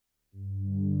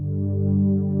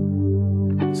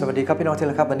สวัสดีครับพี่น้องที่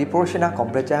รักครับวันนี้พระวจนะของ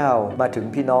พระเจ้ามาถึง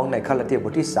พี่น้องในกาลาเทบ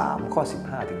ทที่3ข้อ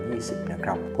15ถึง20นะค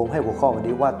รับผมให้หัวข้อวัน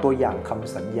นี้ว่าตัวอย่างค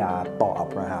ำสัญญาต่ออั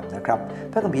บราฮัมนะครับ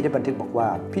พระคัมภีร์ได้บันทึกบอกว่า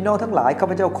พี่น้องทั้งหลายข้า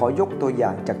พเจ้าขอยกตัวอย่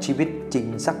างจากชีวิตจริง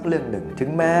สักเรื่องหนึ่งถึง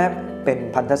แม้เป็น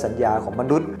พันธสัญญาของม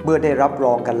นุษย์เมื่อได้รับร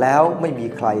องกันแล้วไม่มี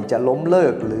ใครจะล้มเลิ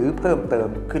กหรือเพิ่มเติม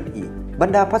ขึ้นอีกบร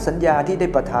รดาพันธสัญญาที่ได้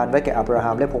ประทานไว้แก่อับรา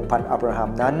ฮัมและพงศ์พันธุ์อับราฮัม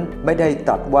นั้นไม่ได้ต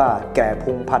รัสว่าแก่พ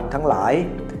งศ์พันธุ์ทั้งหลาย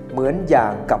เหมือนอย่า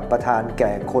งกับประทานแ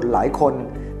ก่คนหลายคน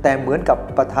แต่เหมือนกับ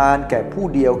ประทานแก่ผู้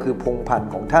เดียวคือพงศ์พันธุ์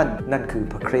ของท่านนั่นคือ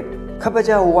พระคริสต์ข้าพเ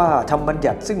จ้าว่าธรรมบัญ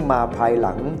ญัติซึ่งมาภายห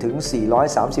ลังถึง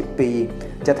430ปี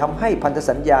จะทำให้พันธ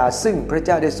สัญญาซึ่งพระเ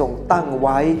จ้าได้ทรงตั้งไ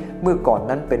ว้เมื่อก่อน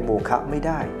นั้นเป็นโมฆะไม่ไ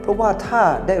ด้เพราะว่าถ้า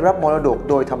ได้รับมรดก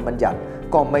โดยธรรมบัญญัติ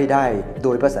ก็ไม่ได้โด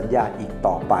ยพระสัญญาอีก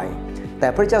ต่อไปแ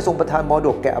ต่พระเจ้าทรงประทานมรด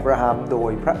กแก่อับราฮัมโด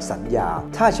ยพระสัญญา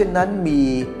ถ้าเช่นนั้นมี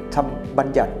ธรรมบัญ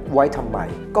ญัติไว้ทำไม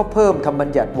ก็เพิ่มธรรมบัญ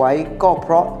ญัติไว้ก็เพ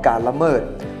ราะการละเมิด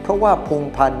เพราะว่าพง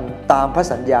ศ์พันธุ์ตามพระ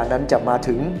สัญญานั้นจะมา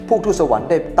ถึงพวกทูตสวรรค์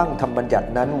ได้ตั้งธรรมบัญญัติ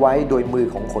นั้นไว้โดยมือ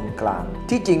ของคนกลาง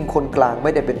ที่จริงคนกลางไ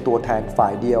ม่ได้เป็นตัวแทนฝ่า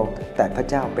ยเดียวแต่พระ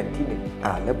เจ้าเป็นที่หนึ่ง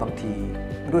อ่านแล้วบางที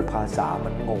ด้วยภาษามั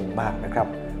นงงมากนะครับ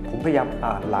ผมพยายาม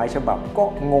อ่านหลายฉบับก็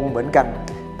งงเหมือนกัน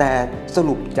แต่ส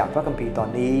รุปจากพระคัมภีร์ตอน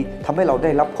นี้ทำให้เราไ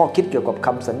ด้รับข้อคิดเกี่ยวกับค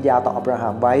ำสัญญาต่ออับราฮั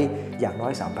มไว้อย่างน้อ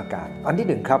ย3ประการอัน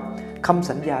ที่1ครับคำ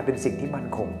สัญญาเป็นสิ่งที่มั่น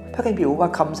คงพระคัมภีร์บอกว่า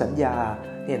คำสัญญา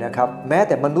เนี่ยนะครับแม้แ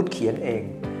ต่มนุษย์เขียนเอง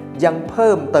ยังเ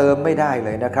พิ่มเติมไม่ได้เล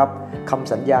ยนะครับค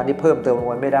ำสัญญานี้เพิ่มเติมลง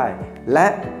ไปไม่ได้และ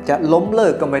จะล้มเลิ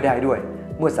กก็ไม่ได้ด้วย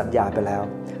เมื่อสัญญาไปแล้ว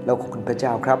เราขอบคุณพระเจ้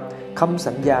าครับคำ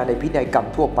สัญญาในพินัยกรรม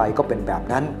ทั่วไปก็เป็นแบบ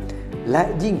นั้นและ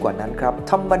ยิ่งกว่านั้นครับ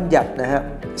ธรรมบัญญัตินะฮะ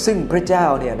ซึ่งพระเจ้า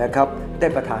เนี่ยนะครับได้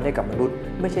ประทานให้กับมนุษย์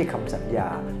ไม่ใช่คำสัญญา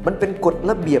มันเป็นกฎ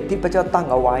ระเบียบที่พระเจ้าตั้ง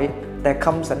เอาไว้แต่ค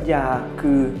ำสัญญา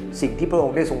คือสิ่งที่พระอง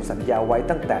ค์ได้ทรงสัญญาไว้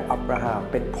ตั้งแต่อับราฮัม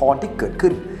เป็นพรที่เกิด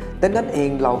ขึ้นดังนั้นเอง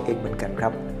เราเองเหมือนกันครั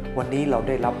บวันนี้เราไ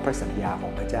ด้รับพระสัญญาขอ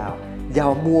งพระเจ้าอย่า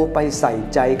มัวไปใส่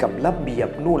ใจกับระเบียบ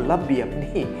นู่นระเบียบ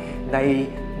นี่ใน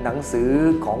หนังสือ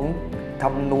ของธร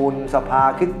รมนูญสภา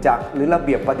คริสตจักรหรือระเ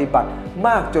บียบปฏิบัติม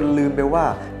ากจนลืมไปว่า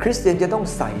คริสเตียนจะต้อง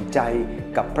ใส่ใจ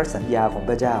กับพระสัญญาของ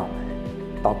พระเจ้า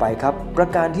ต่อไปครับประ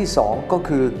การที่2ก็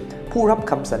คือผู้รับ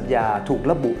คำสัญญาถูก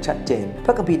ระบุชัดเจนพ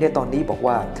ระคัมภีร์ในตอนนี้บอก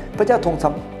ว่าพระเจ้าทรง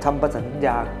ทำสัญญ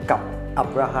ากับอั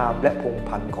บราฮัมและพงศ์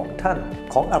พันธุ์ของท่าน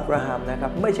ของอับราฮัมนะครั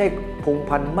บไม่ใช่พงศ์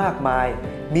พันธุ์มากมาย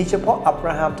มีเฉพาะอับร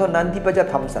าฮัมเท่านั้นที่พระเจ้า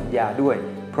ทำสัญญาด้วย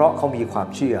เพราะเขามีความ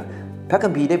เชื่อพระคั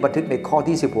มภีร์ได้บันทึกในข้อ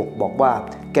ที่16บอกว่า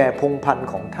แก่พงศ์พันธุ์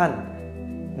ของท่าน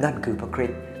นั่นคือพระคริส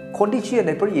ต์คนที่เชื่อใ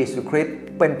นพระเยซูคริสต์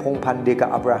เป็นพงศ์พันธุ์เดียวกับ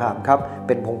อับราฮัมครับเ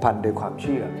ป็นพงศ์พันธุ์โดยความเ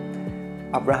ชื่อ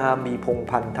อับราฮัมมีพงศ์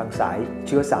พันธุ์ทางสายเ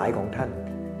ชื้อสายของท่าน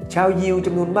ชาวยิวจ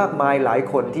ำนวนมากมายหลาย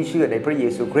คนที่เชื่อในพระเย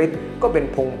ซูคริสต์ก็เป็น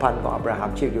พงศ์พันธุ์ของอับราฮัม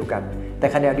เช่นเดียวกันแต่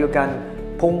ขณะเดียวกัน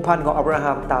พงศ์พันธุ์ของอับรา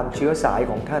ฮัมตามเชื้อสาย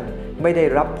ของท่านไม่ได้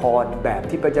รับพรแบบ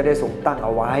ที่พระเจ้าได้ทรงตั้งเอ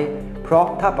าไว้เพราะ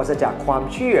ถ้าปราศจากความ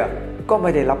เชื่อก็ไ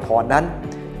ม่ได้รับพรนั้น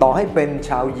ต่อให้เป็น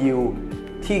ชาวยิว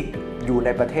ที่อยู่ใน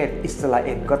ประเทศอิสราเอ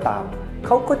ลก็ตามเข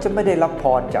าก็จะไม่ได้รับพ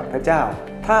รจากพระเจ้า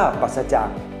ถ้าปราศจาก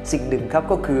สิ่งหนึ่งครับ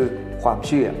ก็คือความเ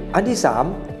ชื่ออันที่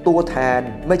3ตัวแทน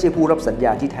ไม่ใช่ผู้รับสัญญ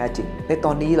าที่แท้จริงในต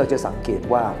อนนี้เราจะสังเกต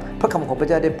ว่าพระคำของพระ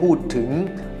เจ้าได้พูดถึง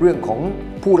เรื่องของ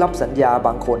ผู้รับสัญญาบ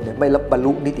างคนเนี่ยไม่บรร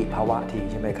ลุนิติภาวะที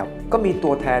ใช่ไหมครับก็มี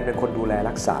ตัวแทนเป็นคนดูแล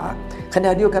รักษาขณ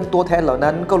ะเดียวกันตัวแทนเหล่า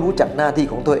นั้นก็รู้จักหน้าที่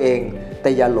ของตัวเองแต่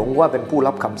อย่าหลงว่าเป็นผู้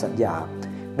รับคำสัญญา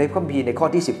ในพระคัมภีร์ในข้อ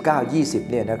ที่19-20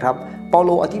เนี่ยนะครับเปาโล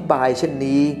อธิบายเช่น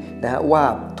นี้นะฮะว่า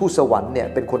ทูตสวรรค์เนี่ย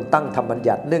เป็นคนตั้งธรรมบัญ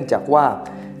ญัติเนื่องจากว่า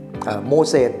โม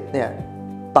เสสเนี่ย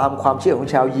ตามความเชื่อของ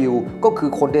ชาวยิวก็คือ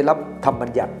คนได้รับธรรมบั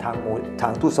ญญัติทา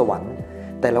งทูตสวรรค์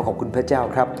แต่เราขอบคุณพระเจ้า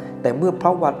ครับแต่เมื่อพร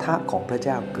ะวาทะของพระเ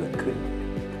จ้าเกิดขึ้น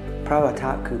พระวาทะ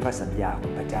คือพระสัญญาขอ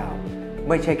งพระเจ้า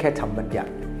ไม่ใช่แค่ธรรมบัญญั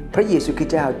ติพระเยซูคริส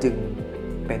ต์เจ้าจึง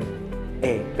เป็นเอ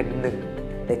กเป็นหนึ่ง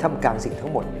ในท่ามกลางสิ่งทั้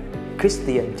งหมดคริสเ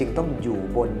ตียนจึงต้องอยู่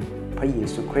บนพระเย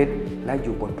ซูคริสต์และอ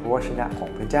ยู่บนพระวจนะของ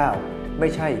พระเจ้าไม่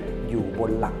ใช่อยู่บ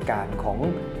นหลักการของ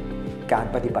การ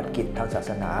ปฏิบัติกิจทางศา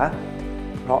สนา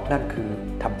เพราะนั่นคือ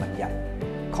ธรรมบัญญัติ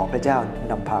ของพระเจ้า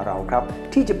นำพาเราครับ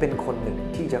ที่จะเป็นคนหนึ่ง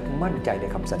ที่จะมั่นใจใน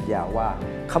คำสัญญาว่า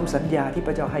คำสัญญาที่พ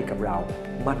ระเจ้าให้กับเรา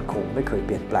มั่นคงไม่เคยเ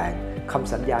ปลี่ยนแปลงค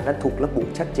ำสัญญานั้นถูกระบุ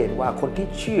ชัดเจนว่าคนที่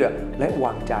เชื่อและว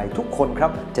างใจทุกคนครั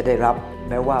บจะได้รับ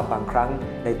แม้ว่าบางครั้ง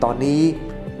ในตอนนี้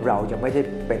เรายังไม่ได้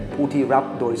เป็นผู้ที่รับ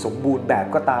โดยสมบูรณ์แบบ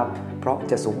ก็ตามเพราะ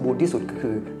จะสมบูรณ์ที่สุดก็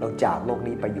คือเราจากโลก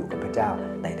นี้ไปอยู่กับพระเจ้า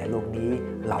แต่ในโลกนี้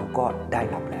เราก็ได้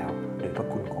รับแล้วโดยพระ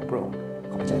คุณของพระองค์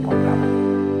ขอบใจพระครั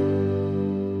บ